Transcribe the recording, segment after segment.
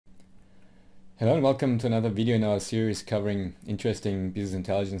Hello and welcome to another video in our series covering interesting business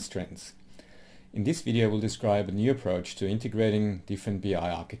intelligence trends. In this video we'll describe a new approach to integrating different BI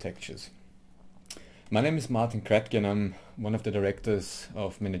architectures. My name is Martin Kratke and I'm one of the directors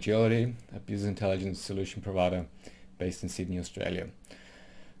of Managility, a business intelligence solution provider based in Sydney, Australia.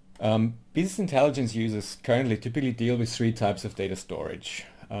 Business intelligence users currently typically deal with three types of data storage.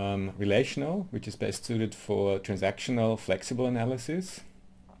 Relational, which is best suited for transactional flexible analysis.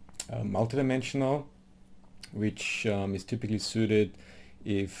 Multidimensional, which is typically suited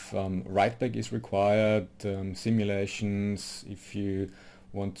if write-back is required, simulations, if you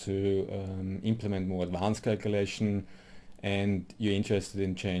want to implement more advanced calculation, and you're interested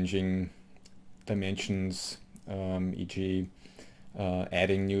in changing dimensions, e.g.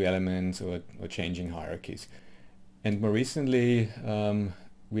 Adding new elements or changing hierarchies. And more recently,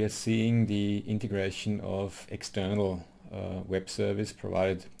 we are seeing the integration of external web service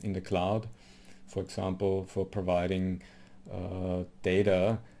provided in the cloud, for example, for providing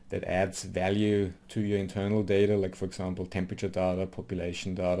data that adds value to your internal data, like for example temperature data,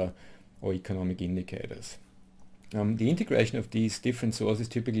 population data, or economic indicators. The integration of these different sources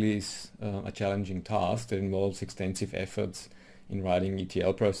typically is a challenging task that involves extensive efforts in writing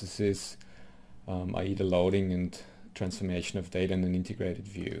ETL processes, i.e. the loading and transformation of data in an integrated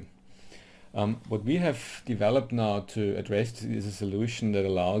view. What we have developed now to address this is a solution that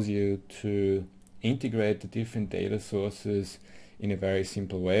allows you to integrate the different data sources in a very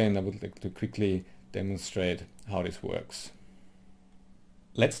simple way, and I would like to quickly demonstrate how this works.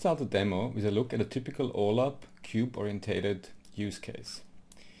 Let's start the demo with a look at a typical OLAP cube-orientated use case.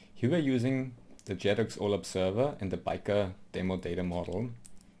 Here we're using the Jedox OLAP server and the Biker demo data model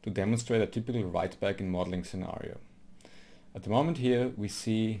to demonstrate a typical write-back in modeling scenario. At the moment here we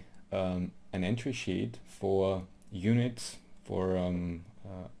see an entry sheet for units for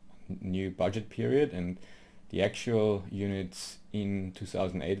new budget period, and the actual units in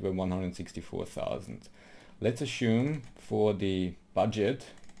 2008 were 164,000. Let's assume for the budget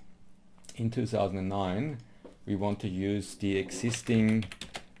in 2009 we want to use the existing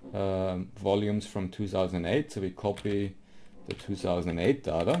volumes from 2008, so we copy the 2008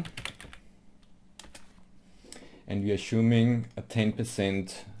 data and we're assuming a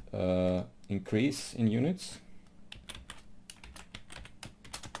 10% increase in units.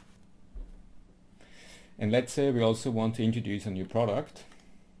 And let's say we also want to introduce a new product.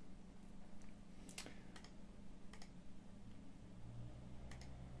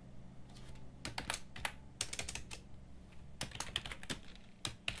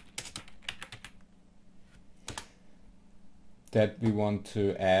 That we want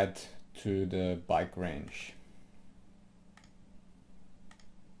to add to the bike range.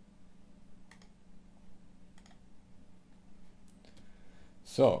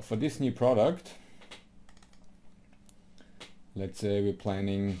 So for this new product, let's say we're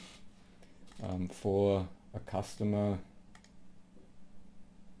planning for a customer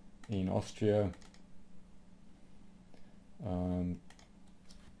in Austria,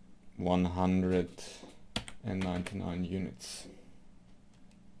 199 units.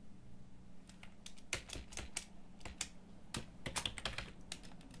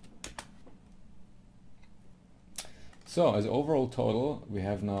 So as overall total, we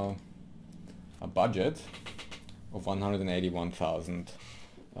have now a budget of 181,000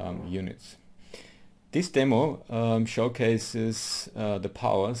 units. This demo showcases the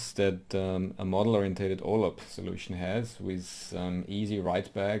powers that a model-oriented OLAP solution has with easy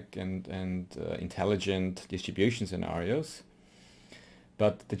write-back and intelligent distribution scenarios.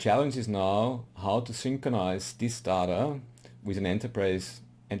 But the challenge is now how to synchronize this data with an enterprise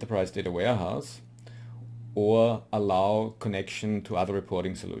data warehouse or allow connection to other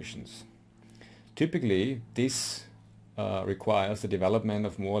reporting solutions. Typically, this requires the development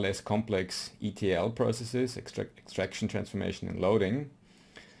of more or less complex ETL processes, extraction, transformation, and loading,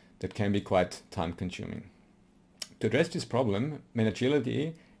 that can be quite time-consuming. To address this problem,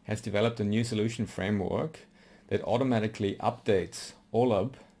 Managility has developed a new solution framework that automatically updates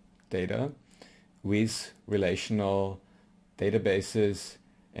OLAP data with relational databases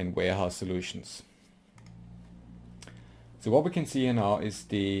and warehouse solutions. So what we can see here now is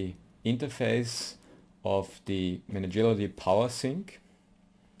the interface of the Managility PowerSync,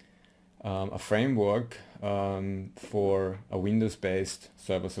 a framework for a Windows-based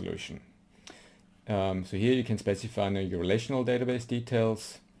server solution. So here you can specify your relational database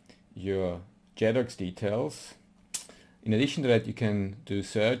details, your Jedox details. In addition to that, you can do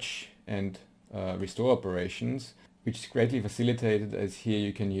search and restore operations, which is greatly facilitated as here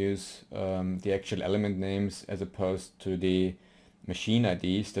you can use the actual element names as opposed to the machine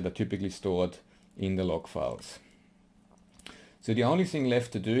IDs that are typically stored in the log files. So the only thing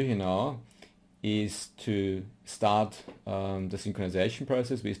left to do here now is to start the synchronization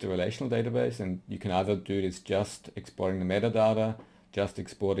process with the relational database, and you can either do this just exporting the metadata, just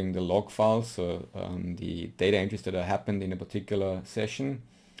exporting the log files, so the data entries that happened in a particular session,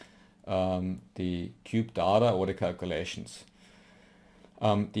 the cube data, or the calculations.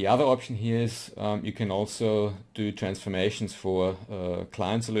 The other option here is you can also do transformations for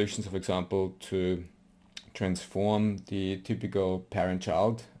client solutions, for example, to transform the typical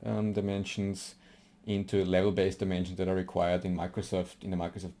parent-child dimensions into level-based dimensions that are required in the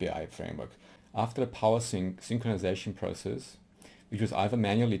Microsoft BI framework. After the PowerSync synchronization process, which was either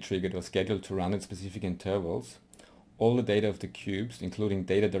manually triggered or scheduled to run at specific intervals, all the data of the cubes, including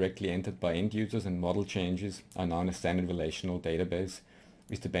data directly entered by end users and model changes, are now in a standard relational database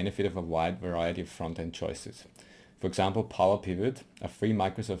with the benefit of a wide variety of front-end choices. For example, PowerPivot, a free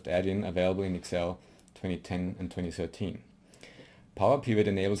Microsoft add-in available in Excel 2010 and 2013. PowerPivot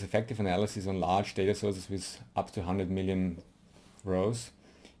enables effective analysis on large data sources with up to 100 million rows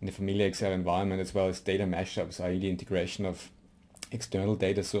in the familiar Excel environment, as well as data mashups, i.e. the integration of external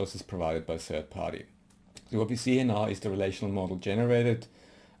data sources provided by third party. So what we see here now is the relational model generated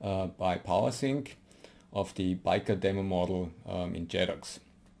by PowerSync of the biker demo model in Jedox.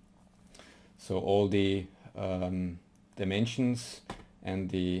 So all the dimensions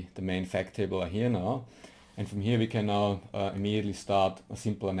and the main fact table are here now, and from here we can now immediately start a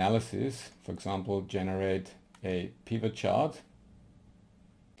simple analysis. For example, generate a pivot chart,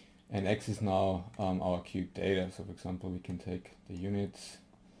 and X is now our cube data. So for example, we can take the units,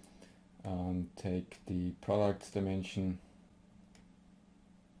 take the products dimension,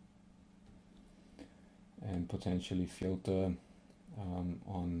 and potentially filter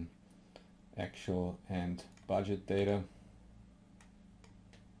on actual and budget data,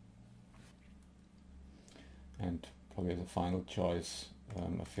 and probably as a final choice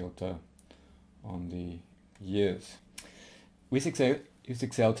a filter on the years. With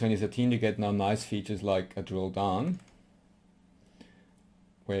Excel 2013 you get now nice features like a drill down,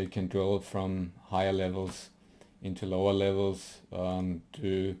 where you can drill from higher levels into lower levels,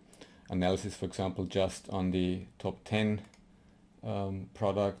 do analysis, for example, just on the top 10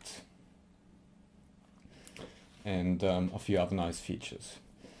 products, and a few other nice features.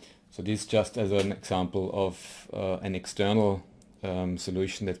 So this just as an example of an external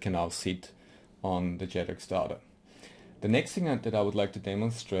solution that can now sit on the Jedox data. The next thing that I would like to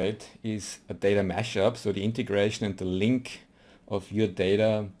demonstrate is a data mashup, so the integration and the link of your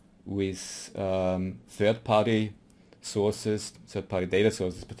data with third-party sources, third-party data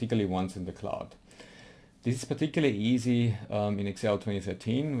sources, particularly ones in the cloud. This is particularly easy in Excel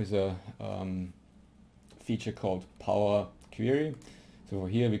 2013 with a feature called Power Query. So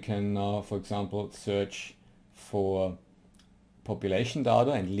here we can now, for example, search for population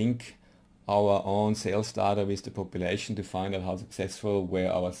data and link our own sales data with the population to find out how successful were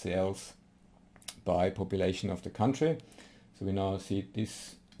our sales by population of the country. So we now see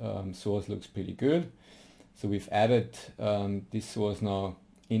this source looks pretty good. So we've added this source now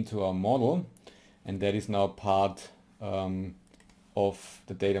into our model, and that is now part of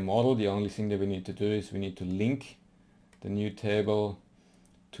the data model. The only thing that we need to do is we need to link the new table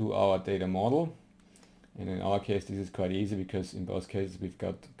to our data model. And in our case this is quite easy because in both cases we've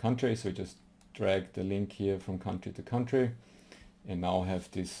got country, so we just drag the link here from country to country and now have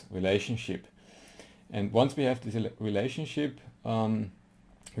this relationship. And once we have this relationship,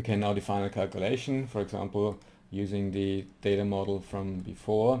 we can now define a calculation, for example using the data model from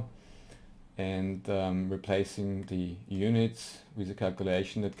before, and replacing the units with a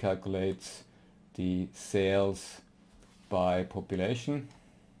calculation that calculates the sales by population,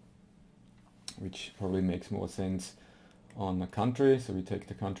 which probably makes more sense on a country. So we take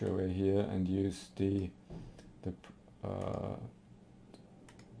the country over here and use we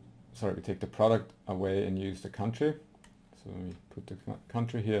take the product away and use the country. So we put the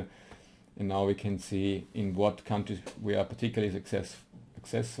country here, and now we can see in what countries we are particularly successful.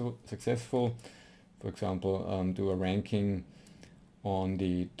 For example, do a ranking on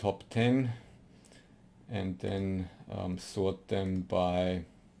the top 10 and then sort them by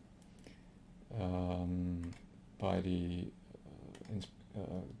the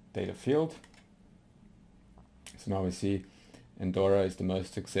data field. So now we see Andorra is the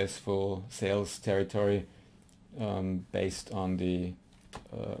most successful sales territory based on the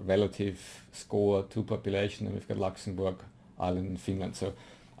relative score to population, and we've got Luxembourg, Ireland and Finland. So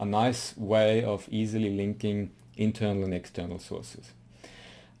a nice way of easily linking internal and external sources.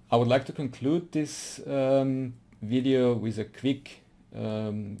 I would like to conclude this video with a quick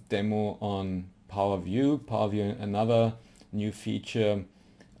demo on Power View, another new feature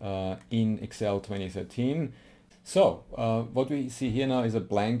in Excel 2013. So what we see here now is a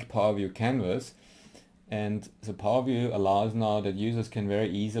blank Power View canvas, and the Power View allows now that users can very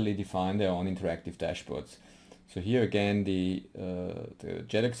easily define their own interactive dashboards. So here again the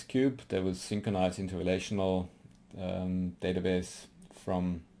Jedox cube that was synchronized into Relational database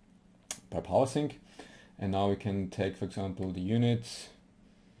by PowerSync, and now we can take, for example, the units,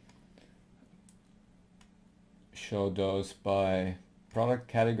 show those by product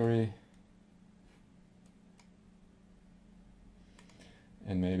category,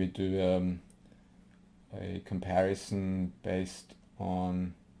 and maybe do a comparison based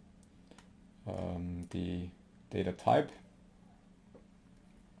on the data type,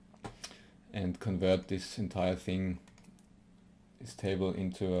 and convert this entire thing, this table,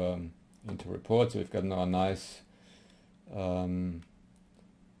 into a report. So we've got now a nice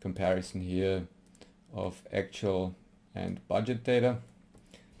comparison here of actual and budget data,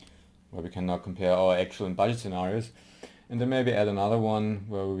 where we can now compare our actual and budget scenarios, and then maybe add another one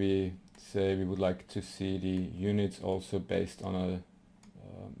where we say we would like to see the units also based on a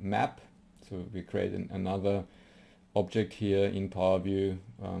map. So we create another object here in Power View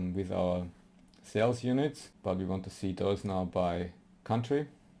with our sales units, but we want to see those now by country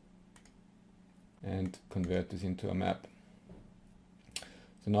and convert this into a map.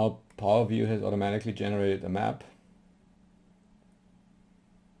 So now Power View has automatically generated a map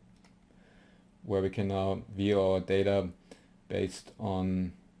where we can now view our data based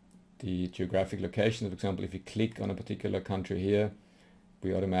on the geographic location. For example, if you click on a particular country here,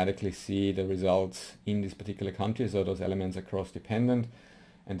 we automatically see the results in this particular country, so those elements are cross-dependent.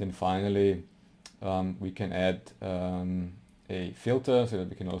 And then finally we can add a filter so that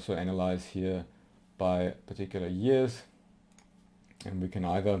we can also analyze here by particular years, and we can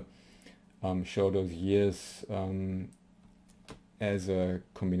either show those years as a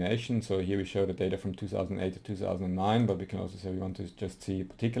combination. So here we show the data from 2008 to 2009, but we can also say we want to just see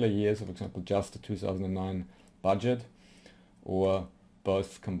particular years, so for example just the 2009 budget, or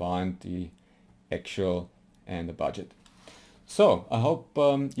both combined, the actual and the budget. So I hope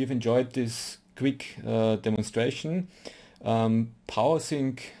you've enjoyed this quick demonstration.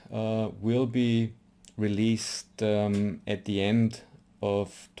 PowerSync will be released at the end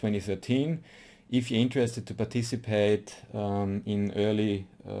of 2013. If you're interested to participate in early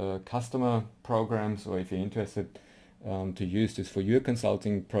customer programs, or if you're interested to use this for your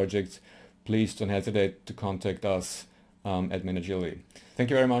consulting projects, please don't hesitate to contact us at Managility. Thank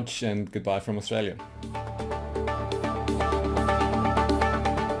you very much, and goodbye from Australia.